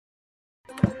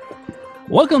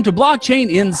Welcome to Blockchain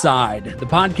Inside. The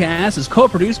podcast is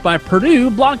co-produced by Purdue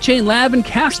Blockchain Lab and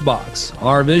Castbox.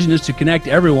 Our vision is to connect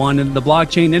everyone in the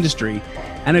blockchain industry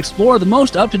and explore the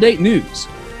most up-to-date news.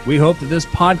 We hope that this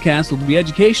podcast will be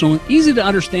educational and easy to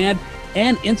understand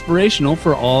and inspirational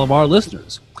for all of our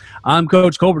listeners. I'm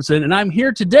Coach Culbertson, and I'm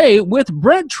here today with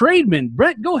Brent Trademan.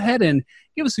 Brent, go ahead and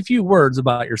give us a few words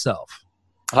about yourself.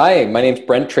 Hi, my name's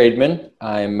Brent Trademan.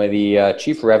 I'm the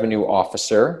Chief Revenue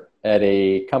Officer at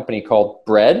a company called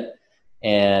Bread,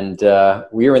 and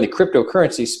we are in the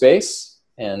cryptocurrency space,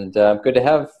 and good to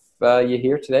have you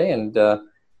here today, and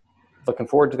looking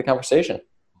forward to the conversation.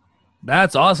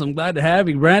 That's awesome. Glad to have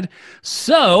you, Brent.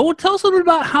 So tell us a little bit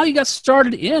about how you got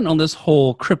started in on this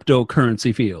whole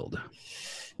cryptocurrency field.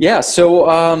 Yeah, so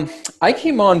I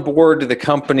came on board to the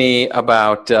company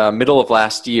about middle of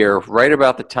last year, right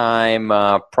about the time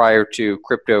prior to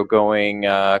crypto going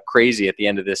crazy at the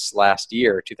end of this last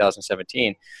year,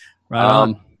 2017. Right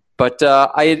on. But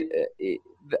I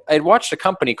had watched a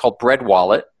company called Bread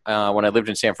Wallet when I lived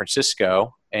in San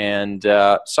Francisco, and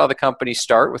saw the company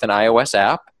start with an iOS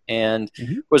app and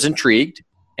was intrigued.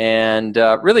 And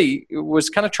really was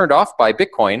kind of turned off by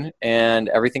Bitcoin and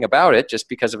everything about it, just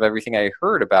because of everything I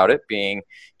heard about it being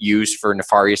used for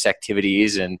nefarious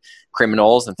activities and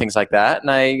criminals and things like that.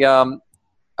 And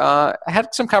I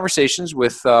had some conversations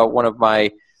with one of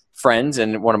my friends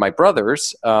and one of my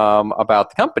brothers about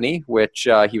the company, which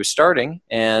he was starting,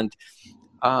 and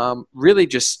really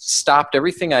just stopped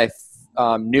everything I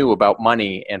knew about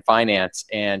money and finance,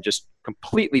 and just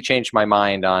completely changed my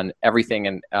mind on everything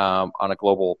and on a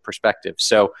global perspective.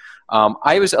 So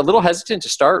I was a little hesitant to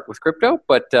start with crypto,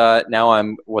 but now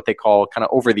I'm what they call kind of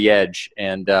over the edge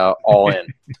and all in.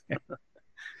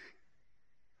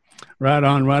 Right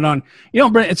on, right on. You know,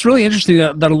 Brent, it's really interesting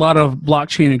that a lot of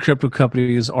blockchain and crypto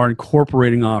companies are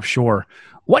incorporating offshore.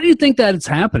 Why do you think that it's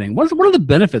happening? What are the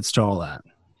benefits to all that?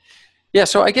 Yeah,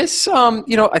 so I guess,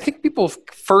 I think people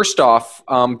first off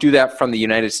do that from the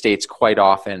United States quite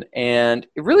often. And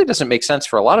it really doesn't make sense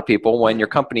for a lot of people when your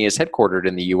company is headquartered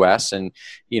in the U.S. and,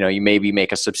 you maybe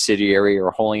make a subsidiary or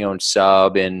a wholly owned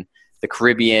sub in the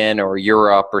Caribbean or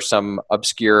Europe or some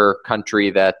obscure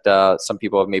country that some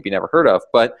people have maybe never heard of.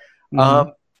 But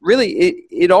really,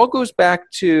 it all goes back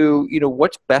to,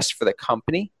 what's best for the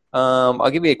company.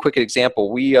 I'll give you a quick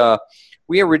example. We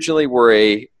originally were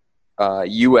a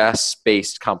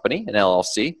U.S.-based company, an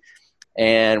LLC,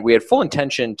 and we had full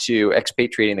intention to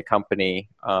expatriating the company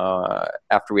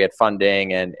after we had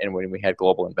funding and when we had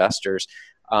global investors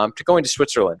to going to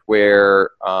Switzerland,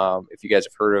 where if you guys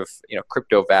have heard of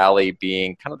Crypto Valley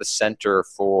being kind of the center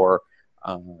for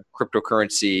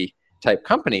cryptocurrency type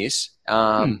companies,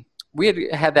 we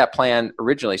had that plan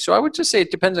originally. So I would just say it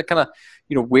depends on kind of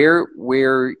where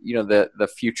the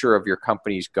future of your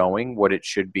company is going, what it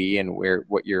should be, and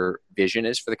what your vision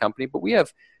is for the company. But we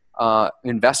have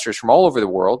investors from all over the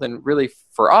world, and really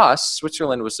for us,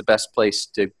 Switzerland was the best place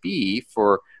to be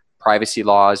for privacy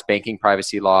laws, banking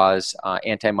privacy laws,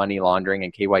 anti-money laundering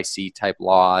and KYC type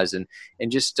laws, and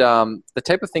just the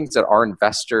type of things that our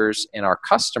investors and our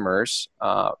customers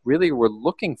really were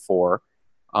looking for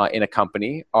in a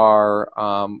company are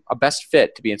a best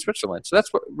fit to be in Switzerland. So that's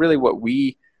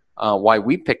why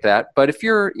we picked that. But if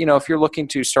you're looking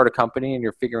to start a company and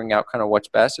you're figuring out kind of what's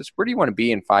best, it's where do you want to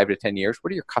be in 5 to 10 years?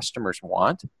 What do your customers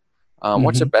want?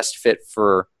 What's the best fit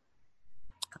for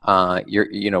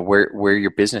where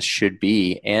your business should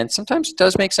be? And sometimes it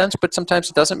does make sense, but sometimes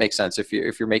it doesn't make sense. If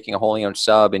you're making a wholly owned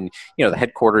sub and the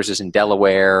headquarters is in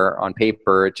Delaware on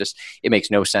paper, it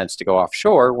makes no sense to go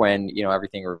offshore when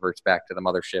everything reverts back to the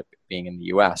mothership being in the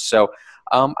U.S. So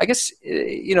I guess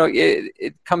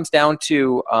it comes down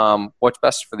to what's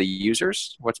best for the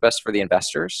users, what's best for the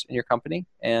investors in your company,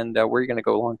 and where you're going to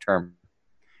go long term.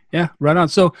 Yeah, right on.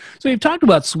 So you've talked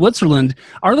about Switzerland.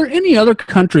 Are there any other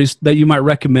countries that you might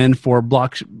recommend for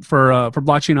blockchain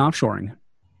offshoring?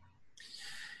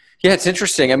 Yeah, it's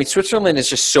interesting. I mean, Switzerland is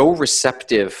just so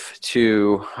receptive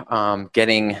to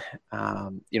getting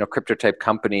crypto type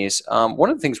companies. One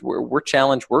of the things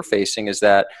we're facing is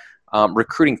that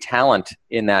recruiting talent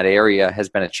in that area has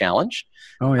been a challenge.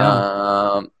 Oh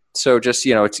yeah. So just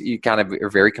you kind of are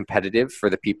very competitive for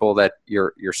the people that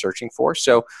you're searching for.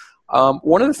 So.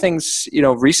 One of the things,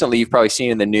 recently you've probably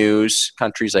seen in the news,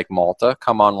 countries like Malta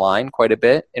come online quite a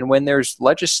bit. And when there's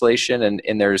legislation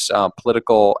and there's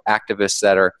political activists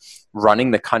that are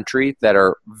running the country that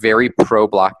are very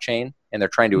pro-blockchain, and they're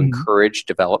trying to encourage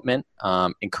development,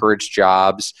 encourage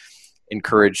jobs,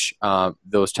 encourage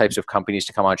those types of companies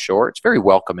to come on shore, it's very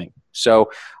welcoming. So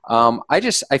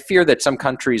I fear that some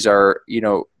countries are,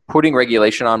 putting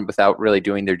regulation on without really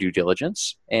doing their due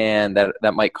diligence, and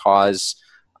that might cause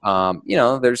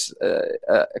there's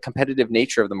a competitive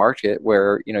nature of the market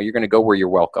where you're going to go where you're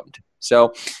welcomed.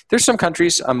 So there's some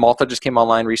countries. Malta just came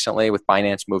online recently with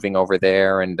Binance moving over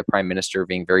there, and the prime minister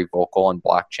being very vocal on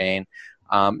blockchain.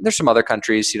 There's some other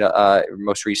countries,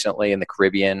 most recently in the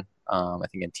Caribbean, I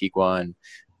think Antigua and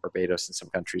Barbados and some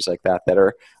countries like that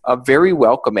are very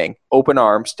welcoming, open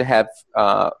arms to have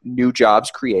new jobs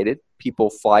created.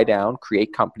 People fly down,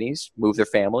 create companies, move their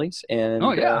families, and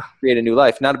create a new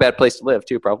life. Not a bad place to live,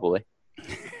 too, probably.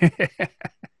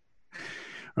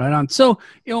 Right on. So,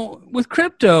 with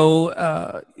crypto,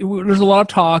 there's a lot of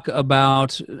talk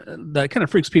about that kind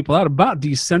of freaks people out about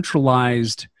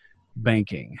decentralized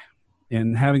banking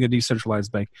and having a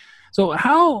decentralized bank. So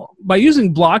by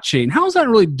using blockchain, how is that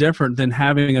really different than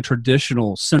having a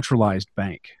traditional centralized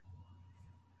bank?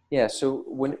 Yeah. So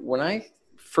when I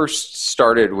first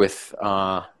started with,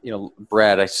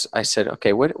 Brad, I said,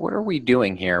 okay, what are we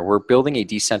doing here? We're building a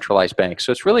decentralized bank.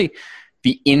 So it's really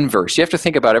the inverse. You have to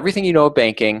think about everything you know of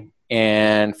banking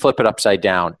and flip it upside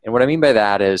down. And what I mean by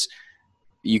that is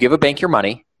you give a bank your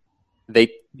money.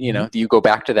 You go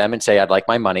back to them and say, I'd like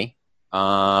my money.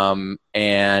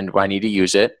 And I need to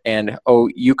use it. And,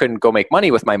 you can go make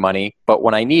money with my money, but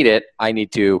when I need it, I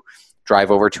need to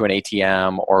drive over to an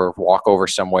ATM or walk over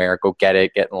somewhere, go get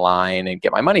it, get in line, and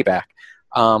get my money back.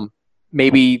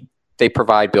 Maybe they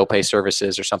provide bill pay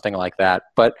services or something like that,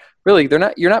 but really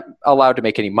you're not allowed to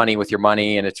make any money with your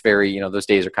money, and it's very, those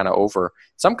days are kind of over.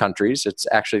 Some countries, it's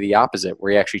actually the opposite,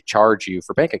 where you actually charge you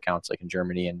for bank accounts, like in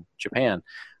Germany and Japan.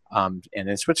 And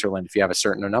in Switzerland, if you have a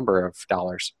certain number of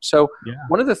dollars. So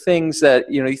one of the things that,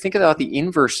 you think about the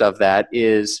inverse of that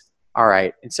is, all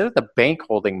right, instead of the bank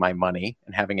holding my money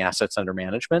and having assets under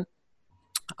management,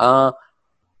 the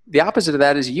opposite of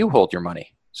that is you hold your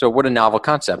money. So what a novel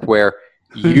concept, where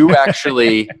you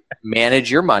actually manage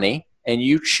your money and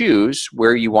you choose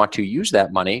where you want to use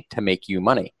that money to make you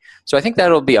money. So I think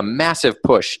that'll be a massive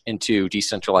push into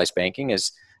decentralized banking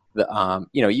is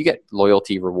you get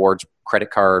loyalty rewards, credit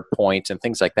card points, and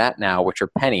things like that now, which are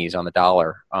pennies on the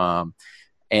dollar.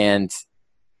 And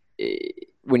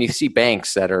when you see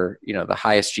banks that are, the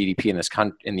highest GDP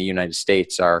in the United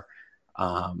States are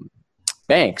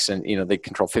banks, and they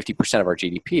control 50% of our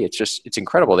GDP. It's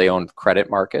incredible. They own credit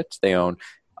markets, they own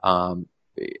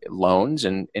loans,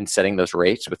 and setting those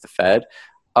rates with the Fed.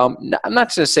 I'm not going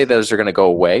to say those are going to go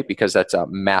away because that's a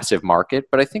massive market,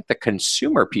 but I think the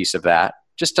consumer piece of that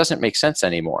just doesn't make sense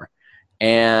anymore.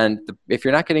 And if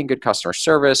you're not getting good customer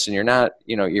service and you're not,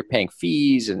 you're paying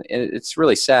fees, and it's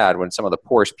really sad when some of the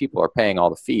poorest people are paying all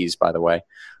the fees, by the way.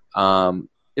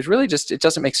 It's really it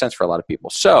doesn't make sense for a lot of people.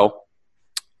 So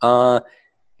the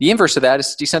inverse of that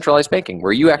is decentralized banking,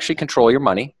 where you actually control your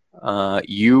money.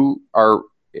 You are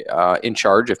in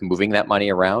charge of moving that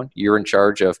money around. You're in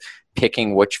charge of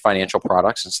picking which financial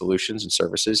products and solutions and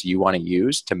services you want to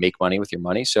use to make money with your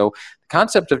money. So the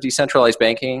concept of decentralized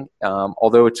banking,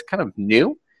 although it's kind of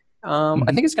new, I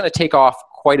think it's going to take off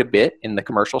quite a bit in the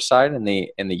commercial side and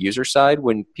the user side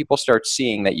when people start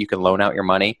seeing that you can loan out your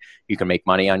money, you can make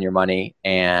money on your money,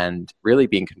 and really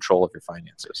be in control of your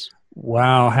finances.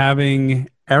 Wow, having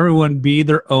everyone be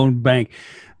their own bank.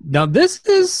 Now, this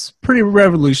is pretty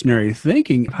revolutionary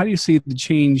thinking. How do you see the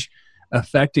change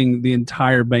affecting the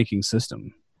entire banking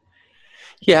system?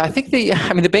 Yeah, I think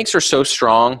the banks are so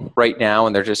strong right now,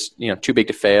 and they're just, too big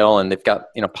to fail, and they've got,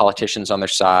 politicians on their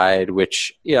side,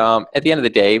 which, at the end of the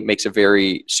day makes a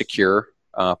very secure,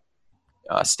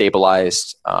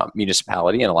 stabilized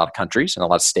municipality in a lot of countries and a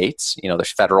lot of states.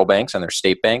 There's federal banks and there's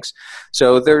state banks.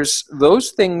 So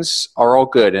those things are all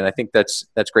good, and I think that's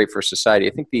great for society.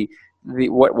 I think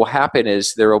what will happen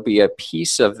is there will be a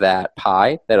piece of that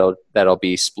pie that'll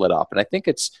be split up, and I think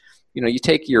it's, you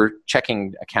take your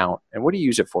checking account, and what do you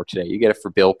use it for today? You get it for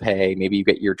bill pay. Maybe you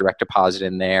get your direct deposit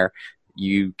in there.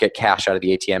 You get cash out of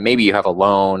the ATM. Maybe you have a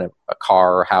loan, a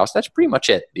car, or a house. That's pretty much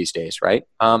it these days, right?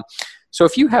 So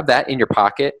if you have that in your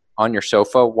pocket on your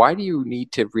sofa, why do you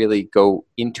need to really go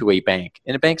into a bank?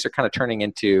 And the banks are kind of turning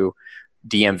into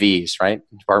DMVs, right?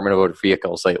 Department of Motor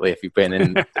Vehicles lately, if you've been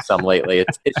in some lately.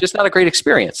 It's just not a great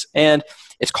experience. And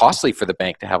it's costly for the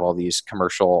bank to have all these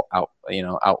commercial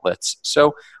outlets.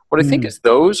 So what I think is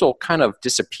those will kind of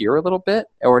disappear a little bit,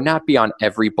 or not be on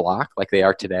every block like they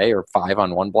are today, or 5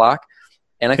 on one block.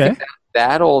 And I think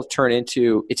that'll turn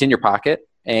into, it's in your pocket,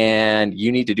 and you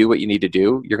need to do what you need to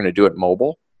do. You're going to do it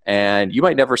mobile, and you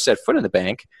might never set foot in the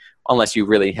bank unless you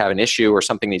really have an issue or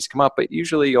something needs to come up. But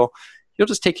usually you'll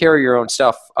just take care of your own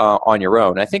stuff on your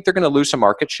own. I think they're going to lose some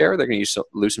market share. They're going to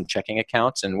lose some checking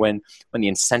accounts. And when the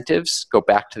incentives go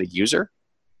back to the user,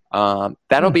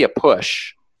 that'll be a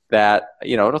push that,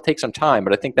 it'll take some time,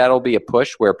 but I think that'll be a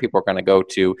push where people are going to go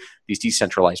to these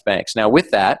decentralized banks. Now,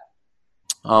 with that,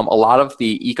 a lot of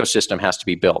the ecosystem has to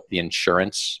be built. The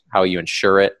insurance, how you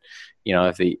insure it.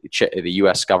 If the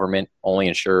U.S. government only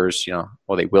insures,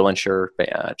 they will insure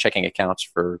checking accounts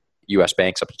for U.S.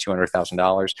 banks up to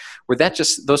 $200,000, where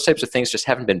those types of things just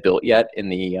haven't been built yet in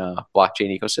the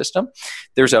blockchain ecosystem.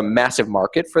 There's a massive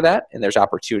market for that, and there's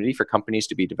opportunity for companies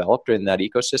to be developed in that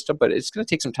ecosystem, but it's going to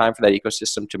take some time for that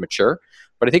ecosystem to mature.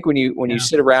 But I think when you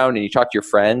sit around and you talk to your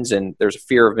friends, and there's a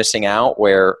fear of missing out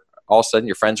where all of a sudden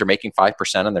your friends are making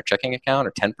 5% on their checking account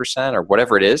or 10% or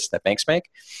whatever it is that banks make,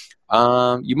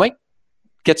 you might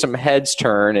get some heads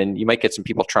turn, and you might get some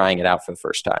people trying it out for the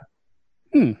first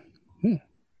time.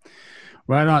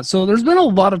 Right on. So there's been a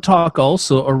lot of talk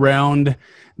also around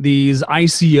these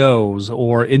ICOs,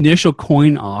 or initial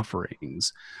coin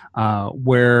offerings,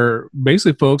 where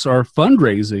basically folks are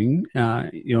fundraising,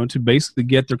 to basically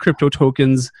get their crypto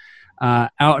tokens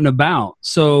out and about.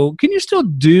 So can you still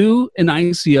do an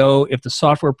ICO if the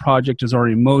software project is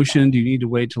already in motion? Do you need to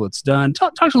wait till it's done?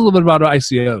 Talk to us a little bit about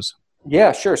ICOs.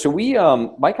 Yeah, sure. So we,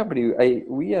 my company,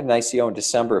 we had an ICO in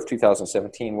December of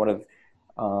 2017, one of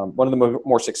the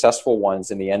more successful ones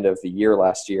in the end of the year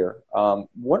last year.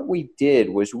 What we did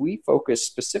was we focused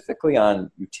specifically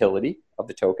on utility of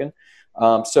the token.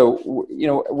 So,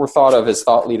 we're thought of as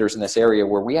thought leaders in this area,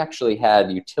 where we actually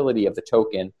had utility of the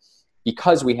token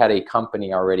because we had a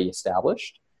company already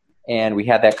established. And we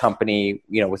had that company,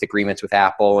 with agreements with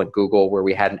Apple and Google, where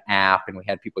we had an app and we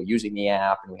had people using the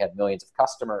app and we had millions of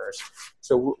customers.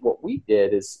 So what we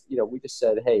did is, we just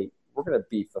said, hey, we're going to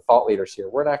be the thought leaders here.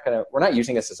 We're not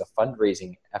using this as a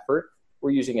fundraising effort. We're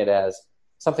using it as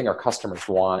something our customers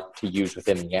want to use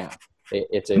within the app.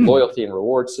 It's a loyalty and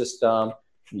reward system.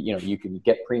 You can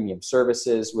get premium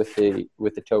services with the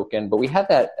token, but we had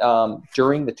that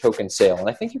during the token sale. And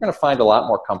I think you're going to find a lot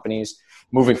more companies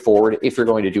moving forward. If you're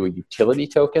going to do a utility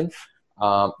token,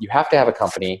 you have to have a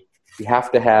company. You have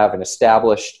to have an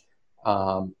established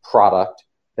product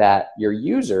that your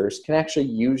users can actually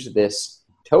use this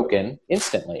token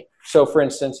instantly. So for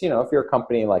instance, if you're a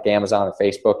company like Amazon or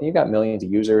Facebook and you've got millions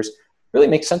of users, it really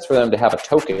makes sense for them to have a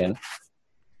token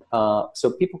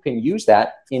so people can use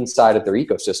that inside of their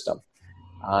ecosystem.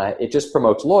 It just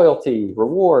promotes loyalty,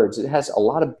 rewards. It has a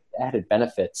lot of added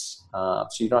benefits. So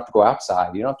you don't have to go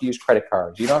outside. You don't have to use credit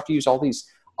cards. You don't have to use all these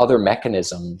other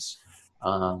mechanisms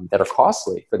that are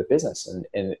costly for the business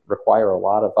and require a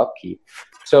lot of upkeep.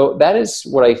 So that is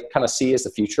what I kind of see as the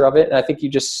future of it. And I think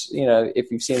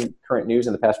if you've seen current news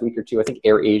in the past week or two, I think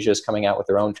AirAsia is coming out with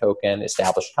their own token,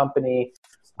 established company.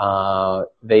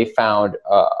 They found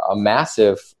a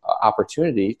massive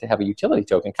opportunity to have a utility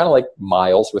token, kind of like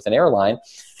miles with an airline.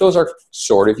 Those are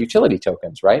sort of utility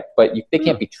tokens, right? But they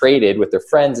can't be traded with their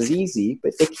friends as easy,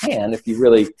 but they can if you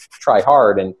really try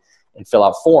hard and fill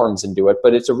out forms and do it.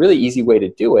 But it's a really easy way to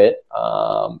do it.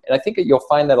 And I think that you'll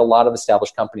find that a lot of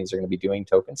established companies are going to be doing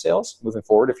token sales moving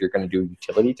forward if you're going to do a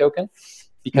utility token,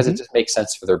 because it just makes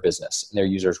sense for their business and their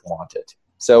users want it.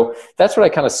 So that's what I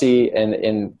kind of see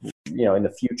in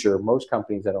the future. Most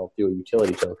companies that will do a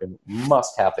utility token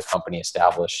must have the company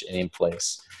established and in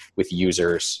place with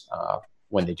users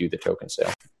when they do the token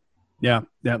sale. Yeah,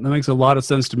 that makes a lot of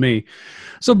sense to me.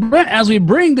 So Brent, as we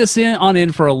bring this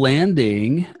in for a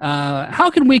landing,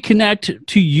 how can we connect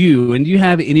to you? And do you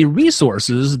have any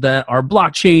resources that our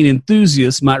blockchain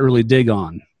enthusiasts might really dig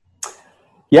on?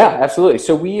 Yeah, absolutely.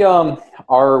 So we, our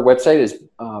website is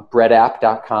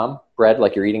breadapp.com, bread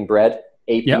like you're eating bread,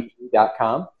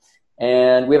 app.com.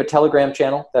 And we have a Telegram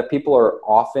channel that people are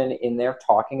often in there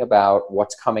talking about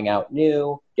what's coming out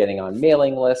new, getting on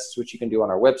mailing lists, which you can do on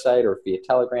our website or via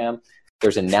Telegram.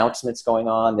 There's announcements going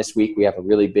on. This week we have a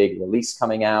really big release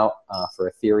coming out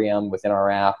for Ethereum within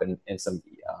our app, and some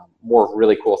more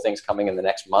really cool things coming in the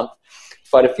next month.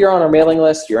 But if you're on our mailing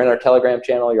list, you're in our Telegram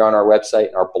channel, you're on our website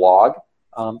and our blog,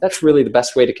 that's really the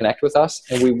best way to connect with us.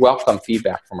 And we welcome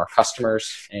feedback from our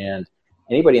customers and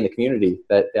anybody in the community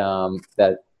that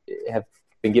have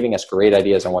been giving us great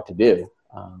ideas on what to do.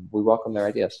 We welcome their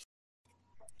ideas.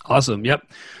 Awesome. Yep.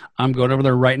 I'm going over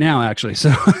there right now, actually.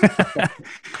 So,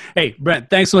 hey, Brent,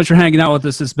 thanks so much for hanging out with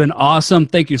us. It's been awesome.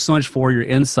 Thank you so much for your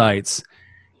insights.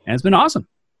 And it's been awesome.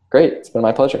 Great. It's been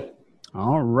my pleasure.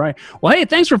 All right. Well, hey,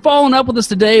 thanks for following up with us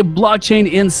today,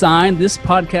 Blockchain Inside. This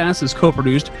podcast is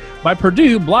co-produced by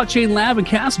Purdue, Blockchain Lab, and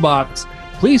CastBox.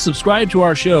 Please subscribe to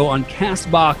our show on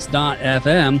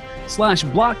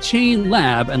castbox.fm/Blockchain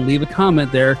Lab and leave a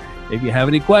comment there if you have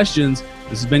any questions.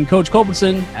 This has been Coach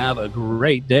Culbertson. Have a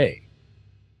great day.